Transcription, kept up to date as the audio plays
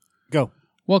Go.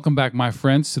 Welcome back, my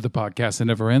friends, to the podcast that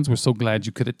never ends. We're so glad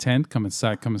you could attend. Come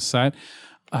inside, come inside.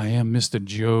 I am Mr.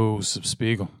 Joseph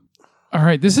Spiegel. All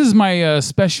right, this is my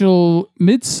special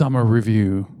Midsommer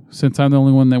review, since I'm the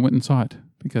only one that went and saw it,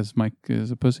 because Mike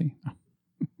is a pussy.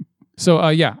 So,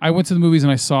 I went to the movies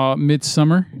and I saw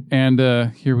Midsommer,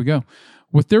 and here we go.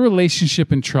 With their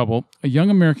relationship in trouble, a young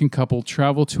American couple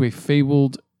travel to a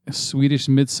fabled Swedish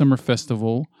midsummer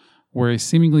festival where a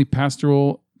seemingly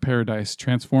pastoral paradise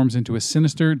transforms into a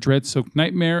sinister, dread-soaked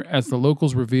nightmare as the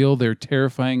locals reveal their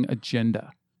terrifying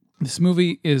agenda. This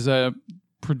movie is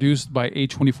produced by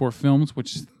A24 Films,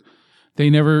 which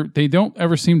they don't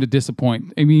ever seem to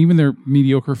disappoint. I mean, even their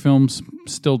mediocre films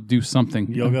still do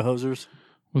something. Yoga hosers.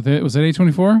 Was that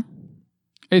A24?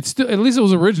 It's still, at least it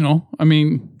was original. I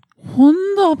mean,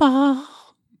 wunderbar.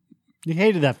 You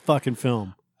hated that fucking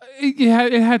film.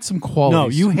 It had some qualities. No,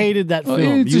 you hated that film.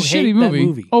 It's you a shitty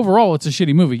movie. Overall, it's a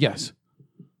shitty movie. Yes.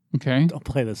 Okay. Don't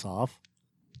play this off.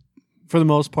 For the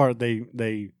most part,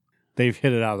 they've hit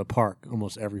it out of the park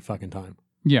almost every fucking time.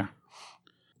 Yeah.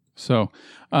 So,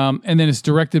 and then it's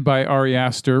directed by Ari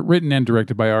Aster, written and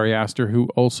directed by Ari Aster, who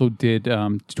also did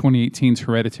 2018's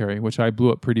Hereditary, which I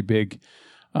blew up pretty big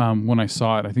when I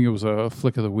saw it. I think it was a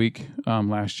flick of the week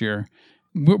last year.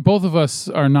 Both of us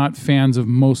are not fans of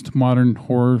most modern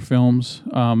horror films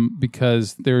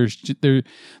because they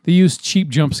use cheap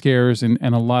jump scares and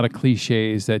a lot of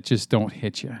cliches that just don't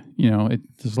hit you. You know,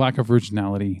 there's lack of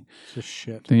originality. It's just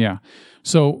shit. Yeah.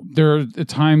 So there are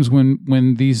times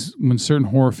when certain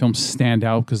horror films stand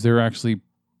out because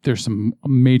there's some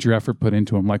major effort put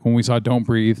into them. Like when we saw Don't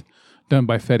Breathe, done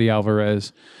by Fede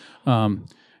Alvarez.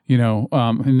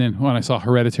 And then when I saw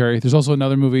Hereditary, there's also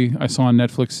another movie I saw on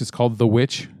Netflix. It's called The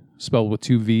Witch, spelled with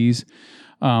 2 V's.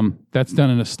 That's done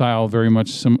in a style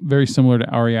very similar to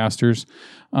Ari Aster's.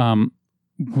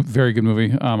 Very good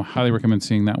movie. Highly recommend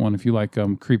seeing that one if you like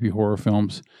creepy horror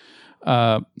films.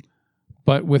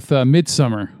 But with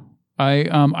Midsommer,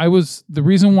 the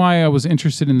reason why I was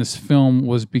interested in this film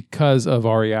was because of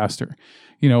Ari Aster.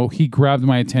 You know, he grabbed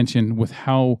my attention with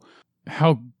how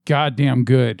goddamn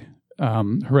good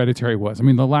Hereditary was. I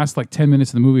mean, the last 10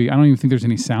 minutes of the movie, I don't even think there's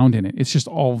any sound in it. It's just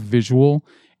all visual,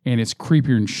 and it's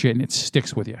creepier and shit, and it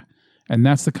sticks with you. And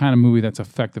that's the kind of movie that's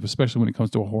effective, especially when it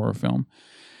comes to a horror film.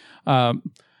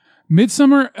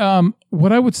 Midsommer,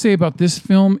 what I would say about this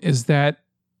film is that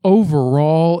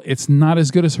overall, it's not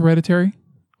as good as Hereditary.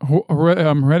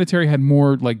 Hereditary had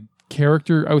more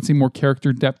character, I would say more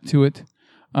character depth to it.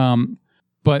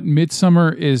 But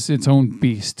Midsommer is its own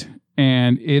beast,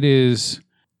 and it is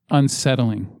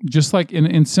unsettling. Just like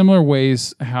in similar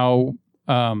ways how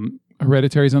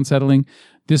Hereditary is unsettling,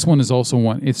 this one is also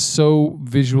one. It's so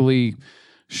visually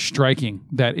striking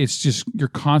that it's just, you're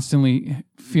constantly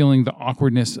feeling the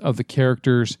awkwardness of the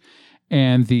characters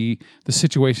and the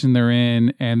situation they're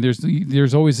in, and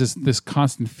there's always this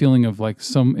constant feeling of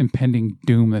some impending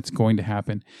doom that's going to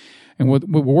happen. And what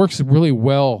works really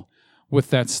well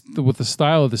with the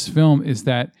style of this film is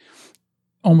that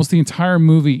almost the entire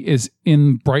movie is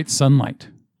in bright sunlight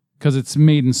because it's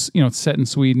made in, it's set in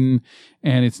Sweden,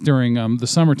 and it's during the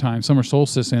summertime, summer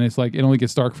solstice, and it's it only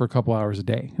gets dark for a couple hours a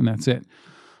day, and that's it.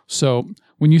 So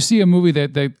when you see a movie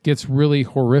that gets really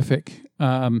horrific,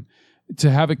 to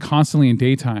have it constantly in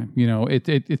daytime,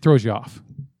 it throws you off.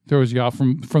 It throws you off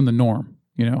from the norm,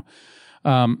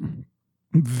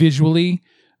 Visually,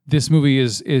 this movie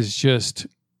is just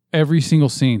every single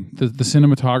scene, the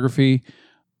cinematography,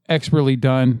 expertly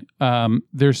done.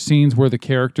 There's scenes where the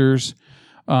characters,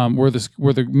 where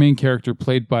the main character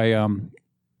played by,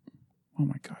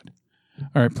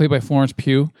 played by Florence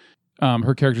Pugh.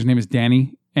 Her character's name is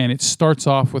Danny, and it starts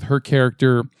off with her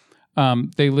character.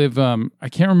 They live, I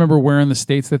can't remember where in the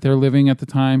States that they're living at the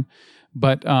time,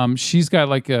 but she's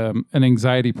got an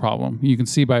anxiety problem. You can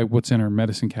see by what's in her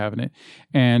medicine cabinet.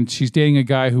 And she's dating a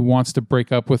guy who wants to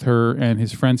break up with her, and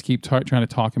his friends keep trying to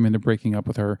talk him into breaking up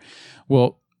with her.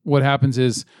 Well, what happens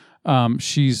is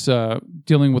she's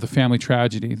dealing with a family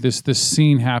tragedy. This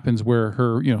scene happens where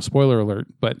her, spoiler alert,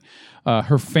 but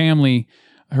her family,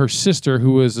 her sister,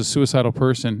 who is a suicidal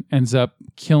person, ends up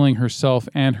killing herself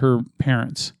and her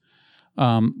parents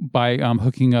by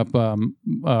hooking up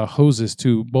hoses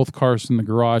to both cars in the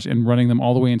garage and running them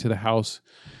all the way into the house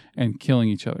and killing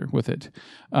each other with it.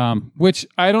 Which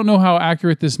I don't know how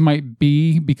accurate this might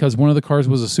be because one of the cars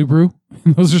was a Subaru.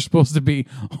 Those are supposed to be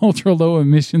ultra low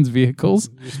emissions vehicles.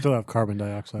 You still have carbon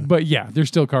dioxide. But yeah, there's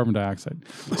still carbon dioxide.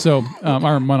 So,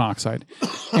 or monoxide.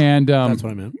 And that's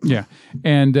what I meant. Yeah.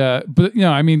 And but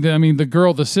the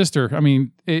girl, the sister,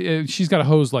 she's got a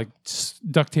hose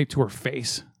duct taped to her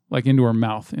face, into her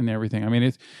mouth and everything.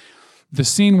 the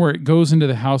scene where it goes into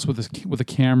the house with a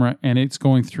camera and it's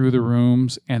going through the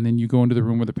rooms, and then you go into the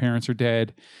room where the parents are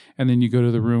dead, and then you go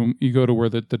to where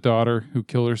the daughter who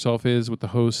killed herself is with the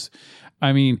host.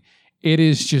 I mean, it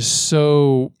is just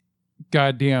so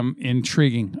goddamn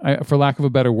intriguing, for lack of a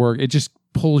better word. It just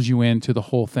pulls you into the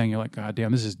whole thing. You're like, God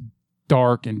damn, this is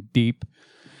dark and deep.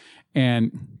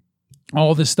 And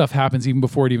all this stuff happens even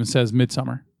before it even says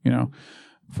Midsommer,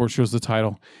 before it shows the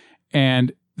title.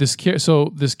 And this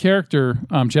character,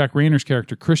 Jack Rayner's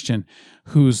character, Christian,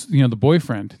 who's, the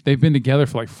boyfriend, they've been together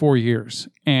for like 4 years.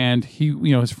 And he,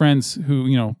 his friends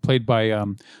who, played by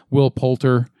Will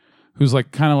Poulter, who's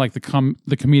like kind of like the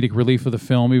comedic relief of the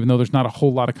film, even though there's not a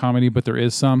whole lot of comedy, but there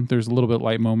is some. There's a little bit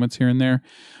light moments here and there.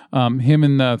 Him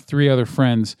and the 3 other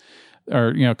friends, or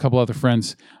a couple other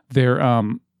friends, they're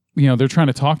trying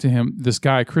to talk to him, this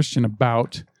guy Christian,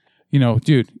 about,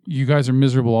 dude, you guys are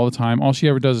miserable all the time. All she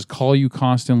ever does is call you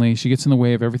constantly. She gets in the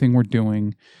way of everything we're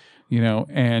doing,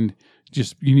 and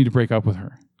just you need to break up with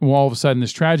her. Well, all of a sudden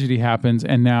this tragedy happens,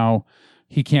 and now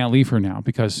he can't leave her now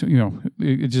because,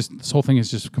 this whole thing is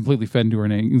just completely fed into her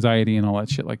anxiety and all that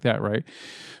shit like that, right?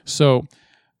 So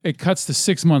it cuts to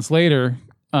 6 months later,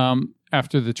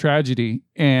 after the tragedy,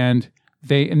 and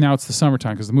now it's the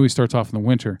summertime because the movie starts off in the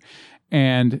winter,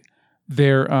 and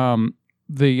they're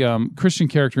the Christian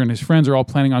character and his friends are all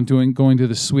planning on going to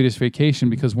the Swedish vacation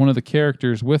because one of the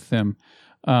characters with them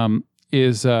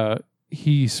is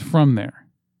he's from there.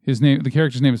 The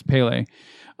character's name is Pele.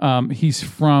 He's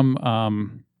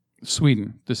from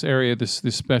Sweden, this area, this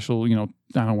special, I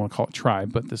don't want to call it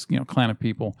tribe, but this, clan of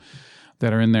people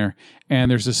that are in there.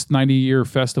 And there's this 90-year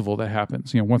festival that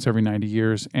happens, once every 90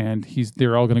 years. And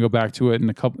they're all going to go back to it.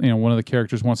 And one of the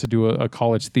characters wants to do a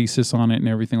college thesis on it and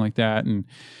everything like that.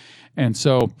 And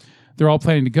so they're all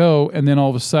planning to go. And then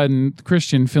all of a sudden,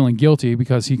 Christian, feeling guilty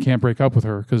because he can't break up with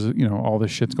her because, all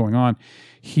this shit's going on,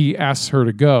 he asks her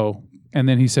to go. And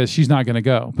then he says she's not going to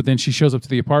go. But then she shows up to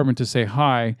the apartment to say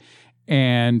hi.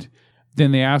 And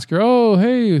then they ask her, oh,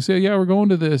 hey, say, yeah, we're going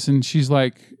to this. And she's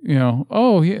like,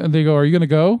 oh, yeah. And they go, are you going to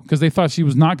go? Because they thought she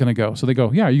was not going to go. So they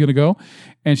go, yeah, are you going to go?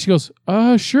 And she goes,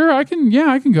 sure, I can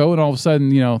go. And all of a sudden,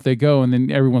 they go. And then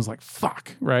everyone's like,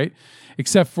 fuck, right?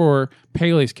 Except for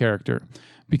Pele's character.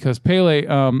 Because Pele,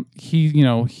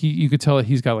 you could tell that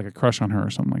he's got like a crush on her or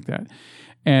something like that.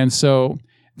 And so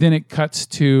then it cuts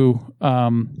to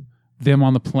them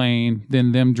on the plane,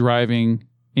 then them driving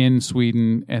in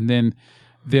Sweden, and then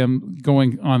them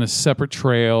going on a separate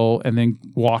trail and then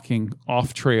walking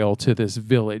off trail to this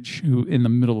village in the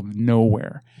middle of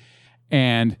nowhere.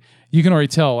 And you can already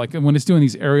tell, like when it's doing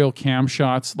these aerial cam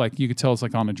shots, like you could tell it's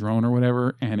like on a drone or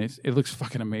whatever, and it looks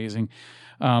fucking amazing.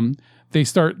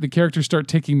 The characters start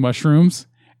taking mushrooms,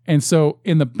 and so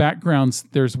in the backgrounds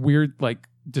there's weird like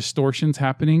distortions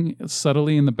happening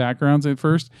subtly in the backgrounds at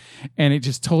first, and it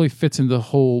just totally fits into the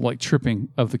whole like tripping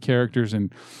of the characters,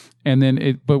 and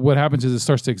then but what happens is it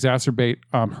starts to exacerbate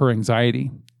her anxiety,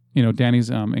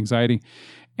 Danny's anxiety,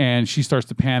 and she starts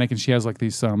to panic, and she has like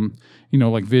these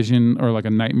like vision or like a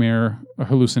nightmare, a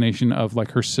hallucination of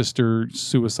like her sister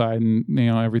suicide and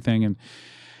everything,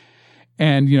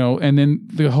 and then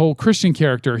the whole Christian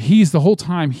character, he's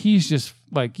just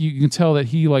like, you can tell that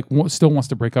he like still wants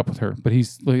to break up with her, but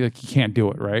he's like he can't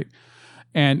do it, right?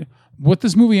 And what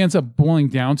this movie ends up boiling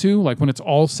down to, like when it's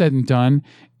all said and done,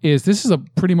 is this is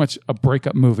pretty much a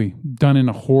breakup movie done in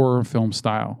a horror film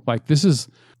style. Like this is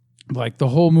like the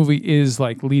whole movie is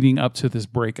like leading up to this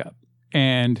breakup,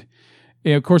 and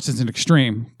of course it's an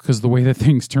extreme because of the way that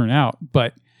things turn out,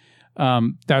 but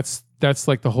that's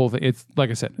like the whole thing. It's like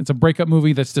I said, it's a breakup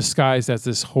movie that's disguised as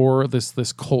this horror,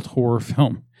 this cult horror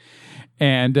film.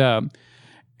 And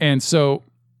so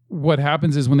what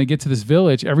happens is when they get to this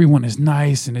village, everyone is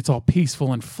nice and it's all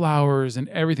peaceful and flowers and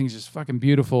everything's just fucking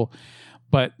beautiful.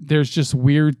 But there's just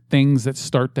weird things that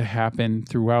start to happen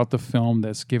throughout the film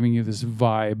that's giving you this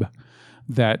vibe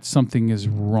that something is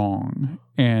wrong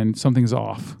and something's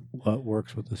off. What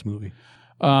works with this movie?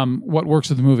 What works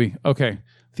with the movie? Okay.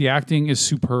 The acting is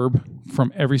superb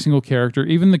from every single character.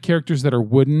 Even the characters that are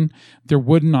wooden, they're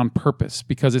wooden on purpose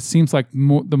because it seems like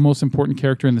the most important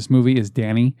character in this movie is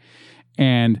Danny.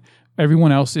 And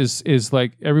everyone else is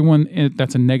like, everyone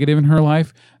that's a negative in her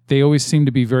life, they always seem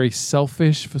to be very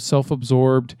selfish,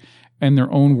 self-absorbed, in their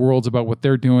own worlds about what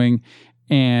they're doing.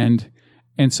 And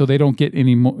so they don't get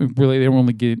any really, they don't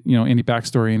really get, any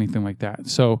backstory, anything like that.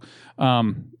 So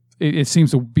it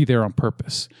seems to be there on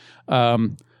purpose.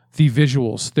 The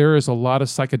visuals, there is a lot of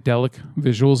psychedelic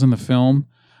visuals in the film.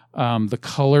 The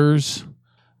colors,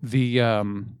 the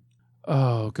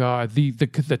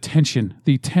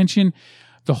tension,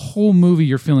 the whole movie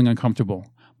you're feeling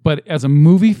uncomfortable. But as a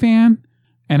movie fan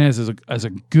and as a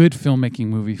good filmmaking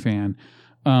movie fan,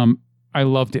 I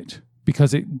loved it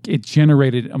because it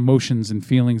generated emotions and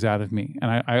feelings out of me,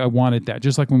 and I wanted that.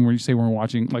 Just like when we say we're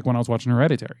watching, like when I was watching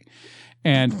Hereditary,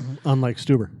 and unlike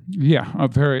Stuber, yeah, a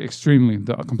very extremely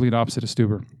the complete opposite of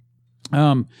Stuber.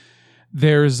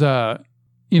 There's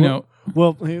know.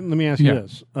 Well, hey, let me ask you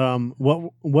this: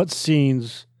 what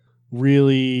scenes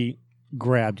really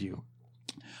grabbed you?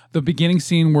 The beginning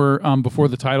scene where before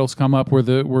the titles come up,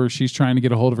 where she's trying to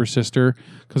get a hold of her sister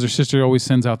because her sister always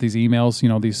sends out these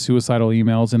emails, these suicidal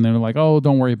emails, and they're like, "Oh,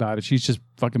 don't worry about it. She's just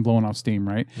fucking blowing off steam,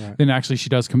 right?" Then actually, she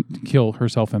does kill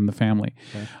herself and the family.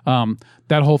 Right.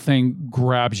 That whole thing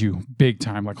grabs you big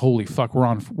time. Like, holy fuck,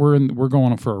 we're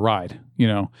going for a ride,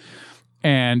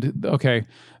 And okay,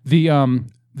 the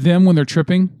them when they're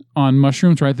tripping on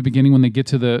mushrooms right at the beginning when they get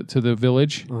to the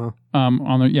village,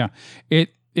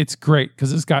 It's great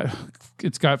because it's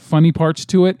got funny parts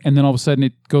to it, and then all of a sudden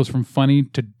it goes from funny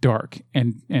to dark,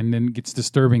 and then gets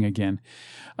disturbing again.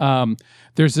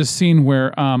 There's this scene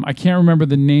where I can't remember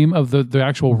the name of the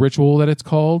actual ritual that it's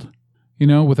called.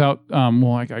 Without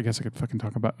I guess I could fucking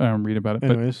talk about read about it.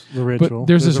 Anyways, the ritual. But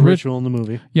there's this ritual in the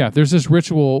movie. Yeah, there's this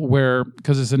ritual where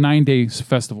because it's a 9-day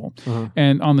festival,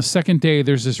 and on the second day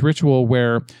there's this ritual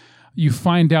where you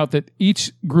find out that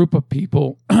each group of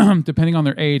people, depending on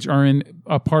their age, are in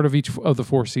a part of each of the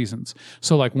 4 seasons.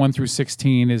 So like 1 through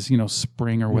 16 is,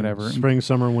 spring or whatever. Spring,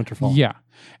 summer, winter, fall. Yeah.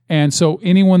 And so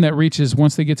anyone that reaches,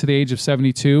 once they get to the age of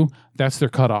 72, that's their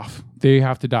cutoff. They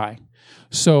have to die.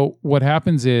 So what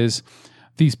happens is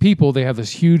these people, they have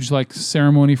this huge like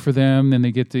ceremony for them. Then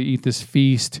they get to eat this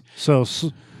feast. So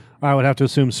I would have to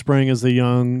assume spring is the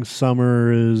young,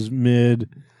 summer is mid,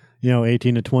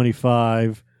 18 to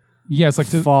 25. Yeah, it's like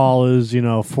fall is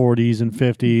 40s and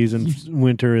 50s, and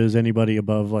winter is anybody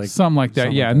above like something like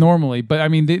that. Yeah, normally, but I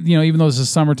mean, even though this is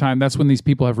summertime, that's when these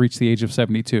people have reached the age of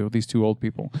 72. These 2 old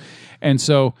people, and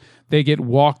so they get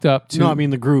walked up to. No, I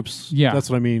mean the groups. Yeah, that's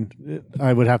what I mean.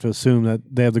 I would have to assume that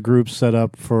they have the groups set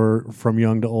up from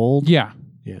young to old. Yeah,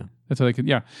 yeah, that's how they could.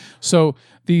 Yeah, so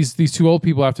these 2 old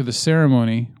people after the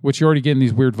ceremony, which you're already getting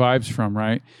these weird vibes from,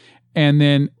 right? And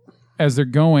then as they're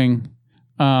going.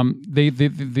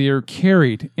 They are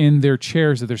carried in their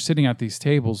chairs that they're sitting at these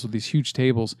tables, with these huge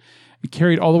tables,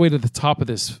 carried all the way to the top of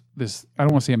this I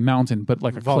don't want to say a mountain, but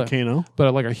like a volcano, cliff,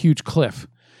 but like a huge cliff.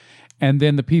 And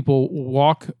then the people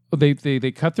walk. They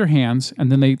cut their hands,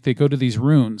 and then they go to these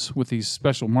runes with these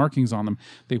special markings on them.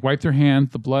 They wipe their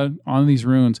hand, the blood on these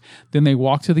runes. Then they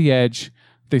walk to the edge.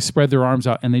 They spread their arms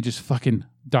out, and they just fucking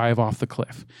dive off the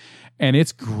cliff. And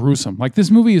it's gruesome. Like this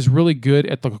movie is really good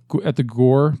at the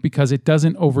gore because it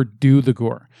doesn't overdo the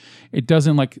gore. It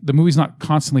doesn't the movie's not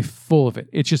constantly full of it.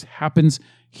 It just happens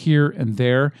here and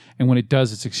there, and when it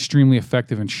does, it's extremely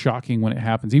effective and shocking when it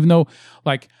happens. Even though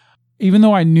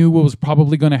I knew what was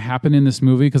probably going to happen in this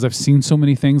movie because I've seen so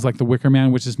many things like The Wicker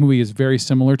Man, which this movie is very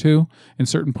similar to in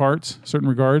certain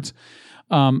regards.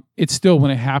 It's still,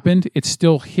 when it happened, it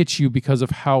still hits you because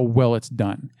of how well it's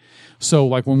done. So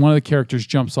like when one of the characters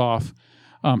jumps off,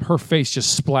 her face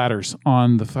just splatters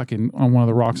on one of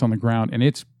the rocks on the ground, and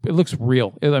it looks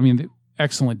real.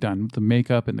 Excellent done with the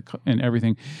makeup and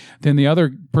everything. Then the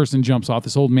other person jumps off,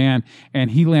 this old man,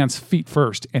 and he lands feet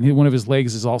first, and one of his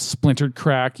legs is all splintered,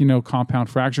 cracked,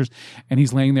 compound fractures, and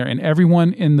he's laying there, and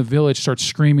everyone in the village starts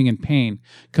screaming in pain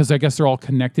because I guess they're all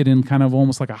connected in kind of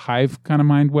almost like a hive kind of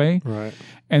mind way. Right.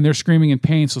 And they're screaming in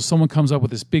pain, so someone comes up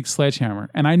with this big sledgehammer.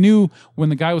 And I knew when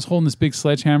the guy was holding this big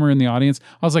sledgehammer in the audience,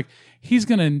 I was like, he's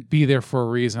going to be there for a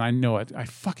reason. I know it. I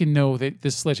fucking know that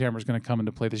this sledgehammer is going to come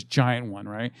into play, this giant one,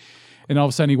 right? And all of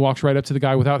a sudden he walks right up to the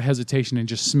guy without hesitation and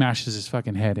just smashes his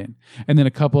fucking head in. And then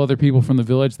a couple other people from the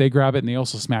village, they grab it and they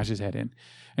also smash his head in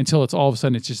until it's all of a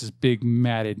sudden it's just this big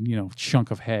matted,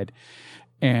 chunk of head.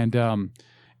 And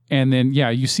then,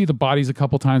 you see the bodies a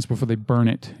couple times before they burn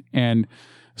it. And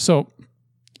so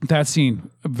that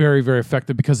scene, very, very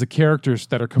effective because the characters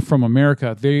that are from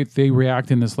America, they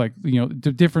react in this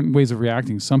different ways of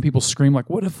reacting. Some people scream like,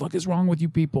 "What the fuck is wrong with you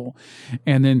people?"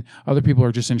 And then other people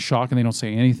are just in shock and they don't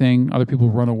say anything. Other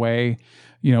people run away.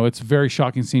 It's a very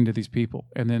shocking scene to these people.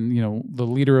 And then, the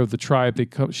leader of the tribe,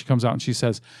 she comes out and she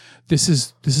says, "This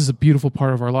is a beautiful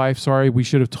part of our life. Sorry, we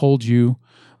should have told you,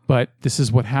 but this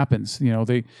is what happens."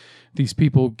 These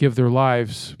people give their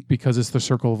lives because it's the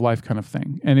circle of life kind of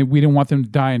thing. And we didn't want them to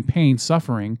die in pain,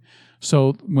 suffering.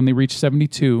 So when they reach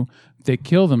 72, they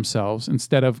kill themselves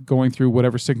instead of going through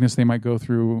whatever sickness they might go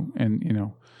through and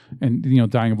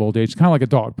dying of old age. Kind of like a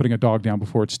dog, putting a dog down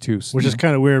before it's two. Which is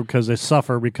kind of weird because they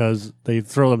suffer because they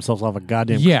throw themselves off a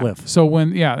goddamn cliff. So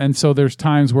and so there's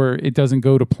times where it doesn't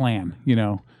go to plan,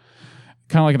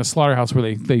 kind of like in a slaughterhouse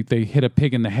where they hit a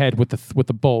pig in the head with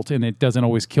the bolt and it doesn't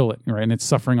always kill it, right? And it's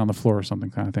suffering on the floor or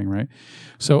something kind of thing, right?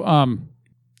 So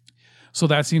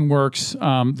that scene works.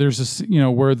 There's this,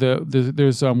 where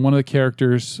there's one of the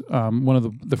characters, one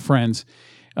of the friends,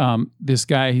 this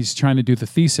guy, he's trying to do the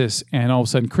thesis, and all of a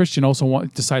sudden Christian also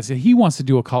decides that he wants to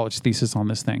do a college thesis on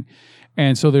this thing.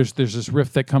 And so there's this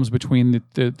rift that comes between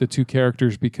the two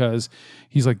characters because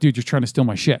he's like, dude, you're trying to steal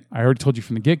my shit. I already told you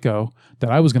from the get-go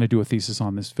that I was going to do a thesis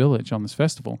on this village, on this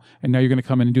festival, and now you're going to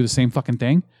come in and do the same fucking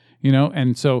thing,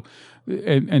 And so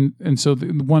so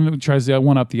the one tries to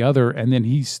one up the other, and then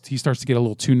he starts to get a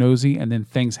little too nosy, and then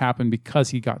things happen because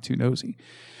he got too nosy.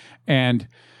 And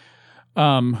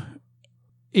the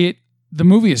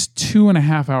movie is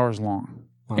 2.5 hours long.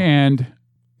 Wow. And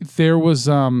there was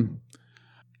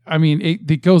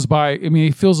it goes by.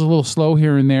 it feels a little slow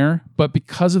here and there, but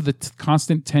because of the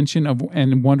constant tension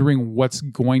and wondering what's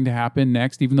going to happen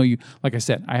next, even though like I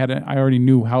said, I already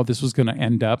knew how this was going to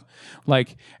end up.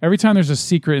 Like every time there's a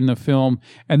secret in the film,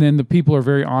 and then the people are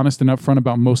very honest and upfront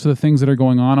about most of the things that are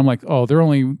going on, I'm like, oh, they're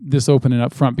only this open and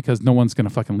upfront because no one's going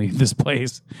to fucking leave this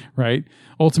place, right?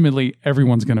 Ultimately,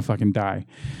 everyone's going to fucking die,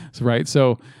 right?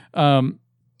 So,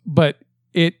 but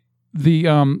it.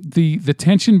 The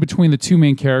tension between the two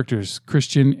main characters,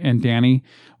 Christian and Danny,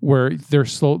 where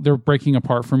they're breaking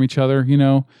apart from each other,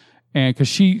 and because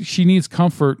she needs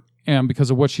comfort and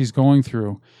because of what she's going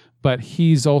through, but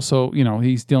he's also,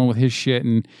 he's dealing with his shit,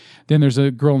 and then there's a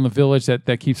girl in the village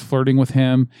that keeps flirting with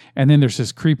him, and then there's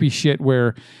this creepy shit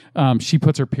where she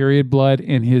puts her period blood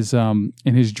in his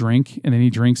drink, and then he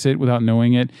drinks it without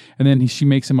knowing it, and then she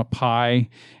makes him a pie,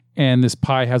 and this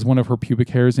pie has one of her pubic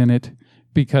hairs in it.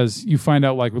 Because you find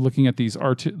out, like, we're looking at these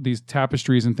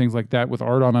tapestries and things like that with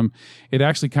art on them. It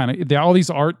actually all these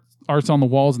arts on the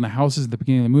walls in the houses at the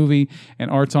beginning of the movie, and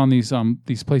arts on these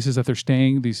places that they're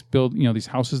staying, these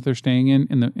houses they're staying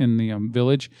in the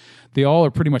village. They all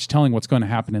are pretty much telling what's going to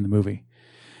happen in the movie.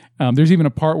 There's even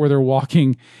a part where they're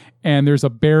walking, and there's a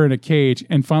bear in a cage,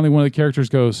 and finally one of the characters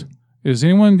goes, is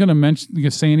anyone going to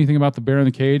say anything about the bear in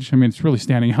the cage? It's really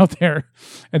standing out there,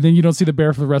 and then you don't see the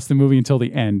bear for the rest of the movie until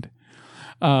the end.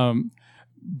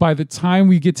 By the time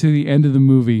we get to the end of the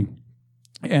movie,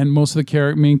 and most of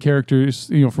the main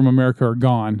characters, from America are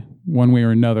gone one way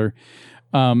or another,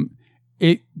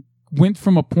 it went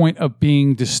from a point of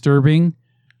being disturbing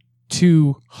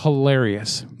to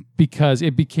hilarious because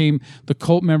it became the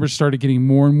cult members started getting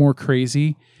more and more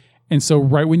crazy. And so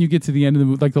right when you get to the end of the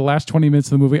movie, like the last 20 minutes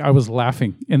of the movie, I was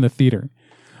laughing in the theater.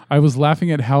 I was laughing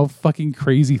at how fucking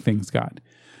crazy things got.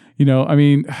 I know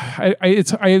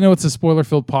it's a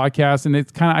spoiler-filled podcast, and I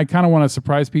kind of want to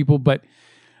surprise people, but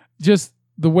just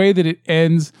the way that it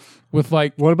ends with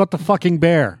like, what about the fucking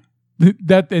bear?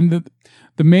 The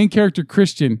main character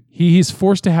Christian, he's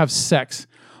forced to have sex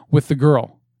with the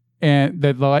girl and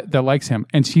that likes him,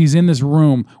 and she's in this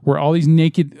room where all these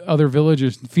naked other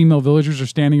female villagers are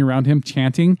standing around him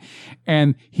chanting,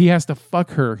 and he has to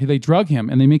fuck her. They drug him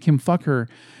and they make him fuck her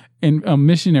in a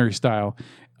missionary style.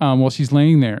 While she's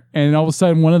laying there. And all of a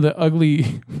sudden, one of the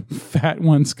ugly fat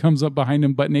ones comes up behind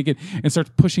him butt naked and starts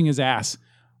pushing his ass.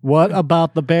 What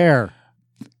about the bear?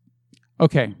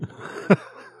 Okay.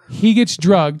 He gets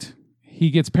drugged,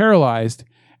 he gets paralyzed,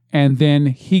 and then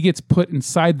he gets put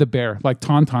inside the bear, like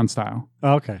Tauntaun style.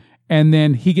 Okay. And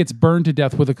then he gets burned to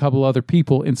death with a couple other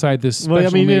people inside this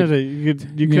special you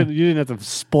didn't have to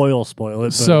spoil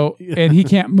it. So, and he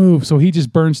can't move, so he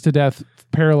just burns to death,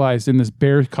 paralyzed in this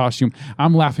bear costume.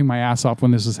 I'm laughing my ass off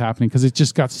when this was happening because it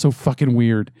just got so fucking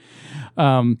weird.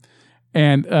 And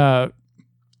then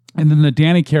the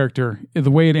Danny character, the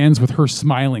way it ends with her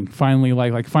smiling, finally,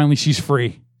 like finally she's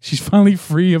free. She's finally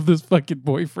free of this fucking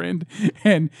boyfriend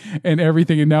and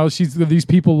everything, and now these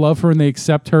people love her and they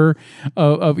accept her.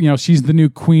 She's the new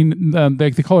queen.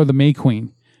 They call her the May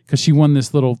Queen because she won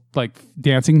this little like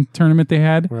dancing tournament they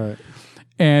had. Right.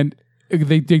 And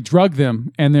they drug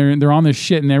them, and they're on this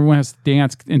shit, and everyone has to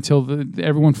dance until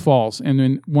everyone falls, and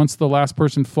then once the last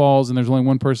person falls, and there's only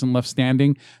one person left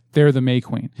standing, they're the May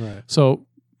Queen. Right. So.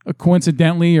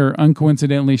 Coincidentally or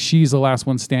uncoincidentally, she's the last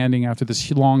one standing after this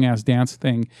long ass dance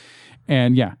thing,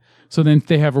 and yeah. So then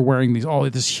they have her wearing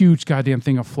this huge goddamn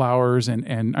thing of flowers, and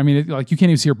you can't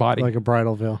even see her body, like a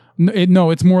bridal veil.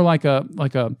 No, it's more like a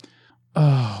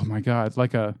oh my god,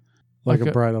 like a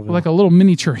bridal veil, like a little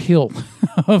miniature hill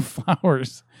of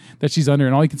flowers that she's under,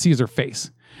 and all you can see is her face,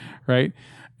 right?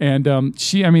 And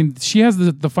she has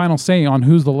the final say on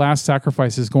who's the last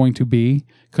sacrifice is going to be,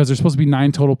 because there's supposed to be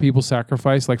 9 total people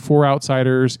sacrificed, like 4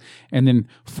 outsiders and then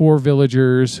 4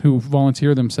 villagers who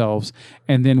volunteer themselves,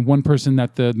 and then 1 person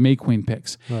that the May Queen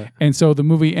picks. Right. And so the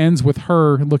movie ends with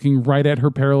her looking right at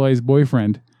her paralyzed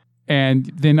boyfriend,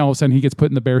 and then all of a sudden he gets put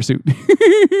in the bear suit.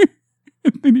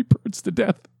 And then he burns to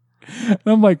death. And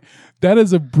I'm like, that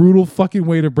is a brutal fucking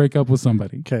way to break up with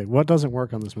somebody. Okay, what doesn't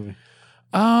work on this movie?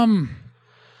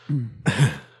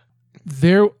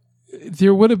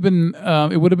 There would have been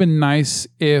it would have been nice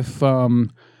if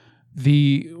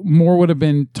the more would have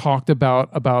been talked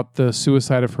about the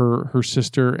suicide of her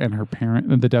sister and her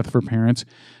parent, the death of her parents,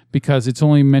 because it's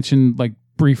only mentioned like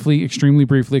briefly, extremely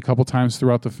briefly, a couple times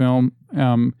throughout the film,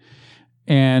 or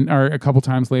a couple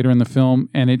times later in the film,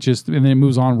 and then it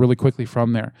moves on really quickly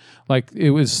from there. Like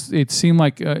it seemed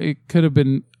like it could have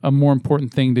been a more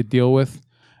important thing to deal with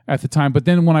at the time. But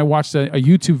then when I watched a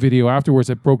YouTube video afterwards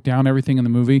that broke down everything in the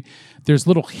movie, there's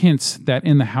little hints that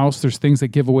in the house there's things that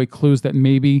give away clues that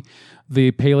maybe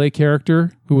the Pele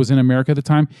character, who was in America at the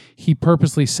time, he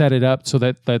purposely set it up so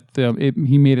that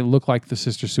he made it look like the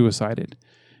sister suicided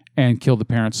and killed the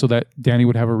parents, so that Danny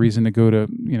would have a reason to go to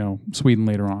Sweden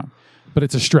later on. But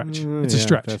it's a stretch. It's a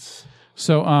stretch.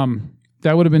 So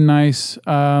that would have been nice.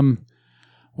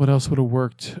 What else would have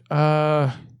worked?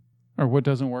 Or what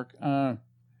doesn't work?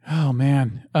 Oh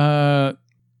man, I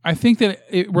think that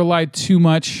it relied too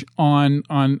much on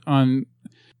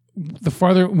the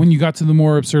farther when you got to the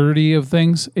more absurdity of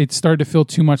things, it started to feel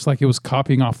too much like it was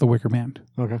copying off the Wicker Man.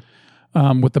 Okay.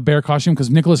 With the bear costume, because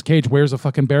Nicolas Cage wears a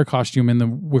fucking bear costume in the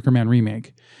Wicker Man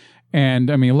remake, and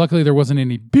I mean, luckily there wasn't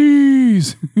any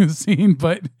bees scene,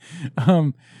 but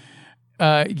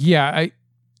it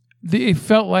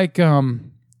felt like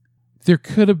there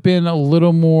could have been a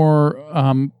little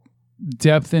more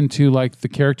depth into like the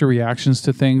character reactions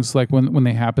to things, like when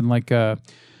they happen, like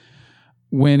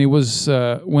when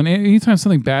anytime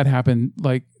something bad happened,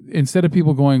 like instead of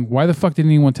people going, why the fuck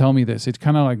didn't anyone tell me this, it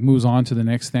kind of like moves on to the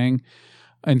next thing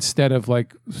instead of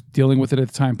like dealing with it at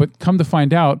the time. But come to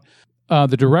find out,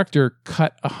 the director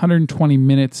cut 120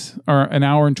 minutes or an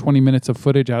hour and 20 minutes of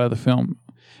footage out of the film.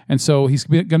 And so he's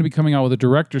going to be coming out with a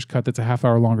director's cut that's a half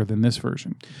hour longer than this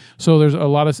version. So there's a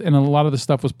lot of the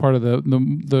stuff was part of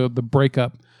the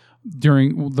breakup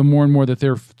during the more and more that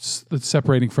they're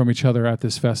separating from each other at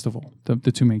this festival, the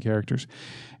 2 main characters,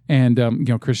 and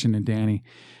Christian and Danny.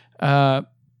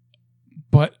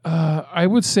 But I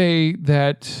would say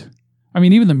that, I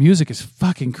mean, even the music is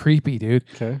fucking creepy, dude.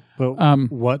 Okay. But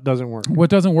what doesn't work? What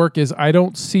doesn't work is I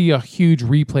don't see a huge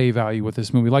replay value with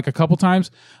this movie. Like a couple times,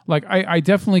 like I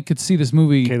definitely could see this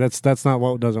movie. Okay, that's not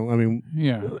what doesn't. I mean,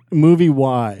 yeah, movie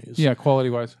wise. Yeah, quality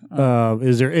wise.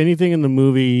 Is there anything in the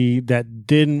movie that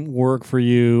didn't work for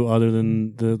you other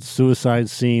than the suicide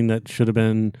scene that should have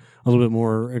been a little bit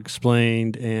more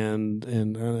explained and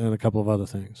a couple of other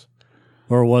things,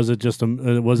 or was it just a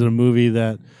movie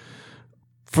that,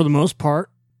 for the most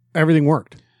part, everything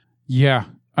worked? Yeah.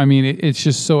 I mean, it's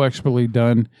just so expertly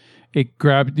done. It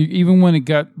grabbed, even when it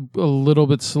got a little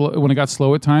bit slow, when it got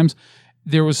slow at times,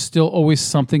 there was still always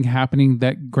something happening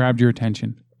that grabbed your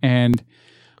attention. And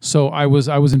so I was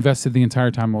invested the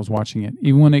entire time I was watching it.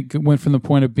 Even when it went from the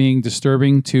point of being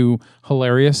disturbing to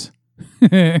hilarious.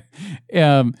 I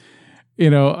don't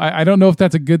know if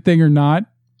that's a good thing or not,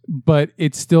 but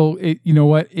it still, you know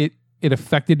what? It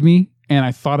affected me. And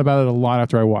I thought about it a lot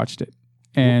after I watched it.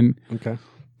 And okay.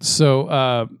 So,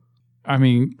 I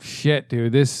mean, shit,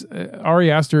 dude, this Ari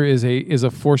Aster is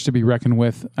a force to be reckoned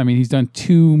with. I mean, he's done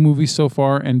 2 movies so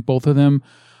far, and both of them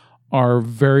are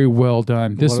very well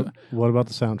done. What about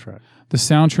the soundtrack? The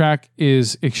soundtrack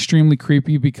is extremely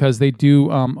creepy because they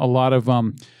do a lot of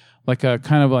like a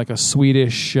kind of like a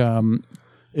Swedish.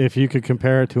 If you could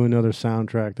compare it to another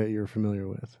soundtrack that you're familiar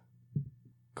with,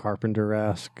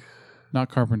 Carpenter-esque. Not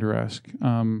Carpenter-esque.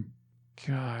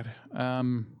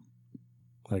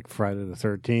 Like Friday the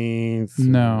 13th?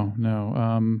 No.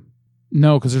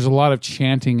 No, because there's a lot of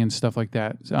chanting and stuff like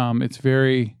that. It's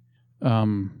very,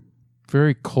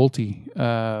 very culty.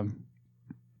 God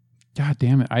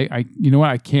damn it! You know what?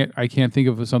 I can't think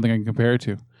of something I can compare it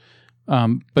to.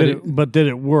 But did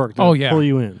it work? Did it pull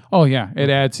you in? Oh yeah, it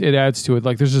adds to it.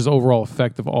 Like there's this overall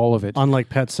effect of all of it. Unlike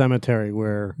Pet Sematary,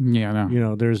 where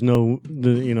there's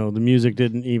the music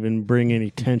didn't even bring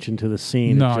any tension to the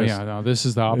scene. No, this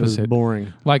is the opposite. It was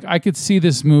boring. Like I could see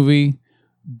this movie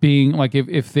being like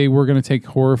if they were going to take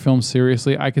horror films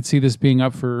seriously, I could see this being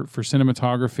up for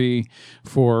cinematography,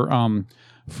 for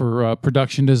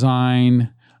production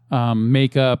design,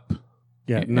 makeup.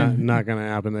 Yeah, not going to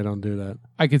happen. They don't do that.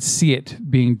 I could see it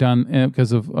being done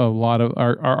because of a lot of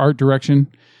our art direction.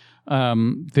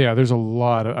 There's a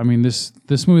lot of. I mean, this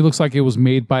movie looks like it was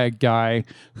made by a guy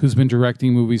who's been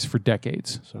directing movies for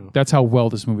decades. So that's how well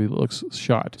this movie looks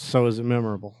shot. So is it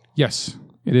memorable? Yes,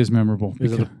 it is memorable.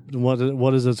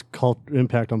 What is its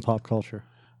impact on pop culture?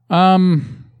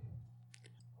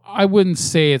 I wouldn't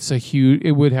say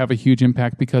it would have a huge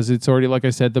impact because it's already, like I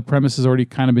said, the premise has already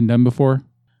kind of been done before.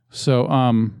 So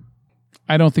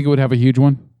I don't think it would have a huge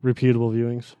one. Reputable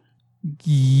viewings?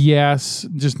 Yes,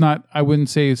 just not. I wouldn't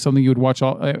say it's something you would watch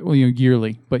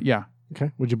yearly, but yeah.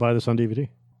 Okay. Would you buy this on DVD?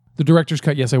 The director's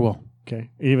cut, yes, I will. Okay.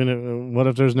 Even what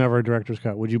if there's never a director's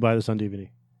cut? Would you buy this on DVD?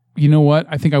 You know what?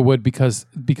 I think I would because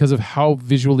of how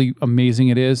visually amazing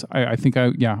it is. I think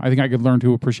I could learn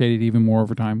to appreciate it even more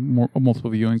over time.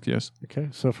 Multiple viewings, yes. Okay.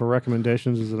 So for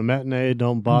recommendations, is it a matinee?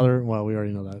 Don't bother. Well, we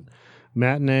already know that.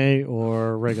 Matinee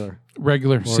or regular?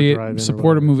 Regular. See it.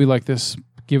 Support a movie like this.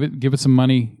 Give it some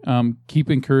money. Keep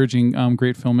encouraging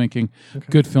great filmmaking,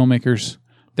 good filmmakers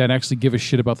that actually give a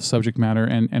shit about the subject matter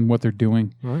and what they're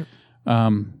doing. All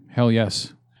right. Hell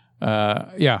yes.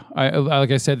 Like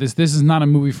I said, this is not a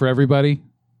movie for everybody.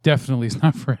 Definitely is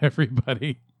not for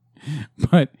everybody.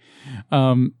 But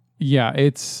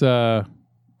it's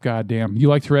goddamn. You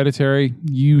liked Hereditary,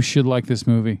 you should like this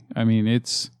movie. I mean,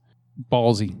 it's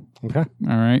ballsy. Okay.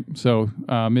 All right. So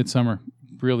Midsommer,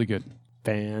 really good.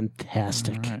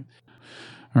 Fantastic.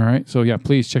 All right. So yeah,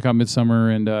 please check out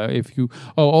Midsommer, and if you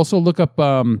also look up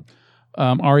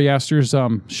Ari Aster's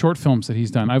short films that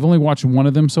he's done. I've only watched one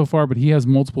of them so far, but he has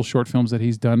multiple short films that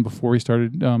he's done before he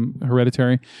started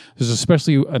Hereditary. There's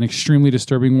especially an extremely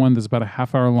disturbing one that's about a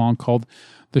half hour long called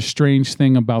 "The Strange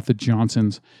Thing About the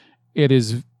Johnsons." That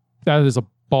is a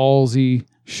ballsy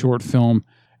short film,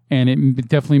 and it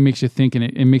definitely makes you think, and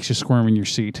it makes you squirm in your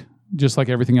seat, just like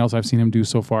everything else I've seen him do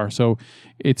so far. So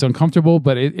it's uncomfortable,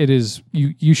 but it is.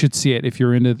 You should see it if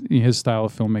you're into his style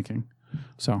of filmmaking.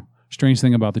 So. Strange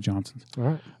Thing About the Johnsons.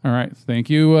 All right. Thank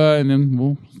you, and then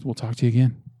we'll talk to you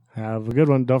again. Have a good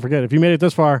one. Don't forget, if you made it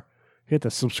this far, hit the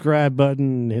subscribe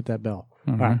button and hit that bell.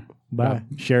 All right. Bye.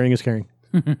 Sharing is caring.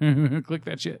 Click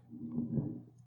that shit.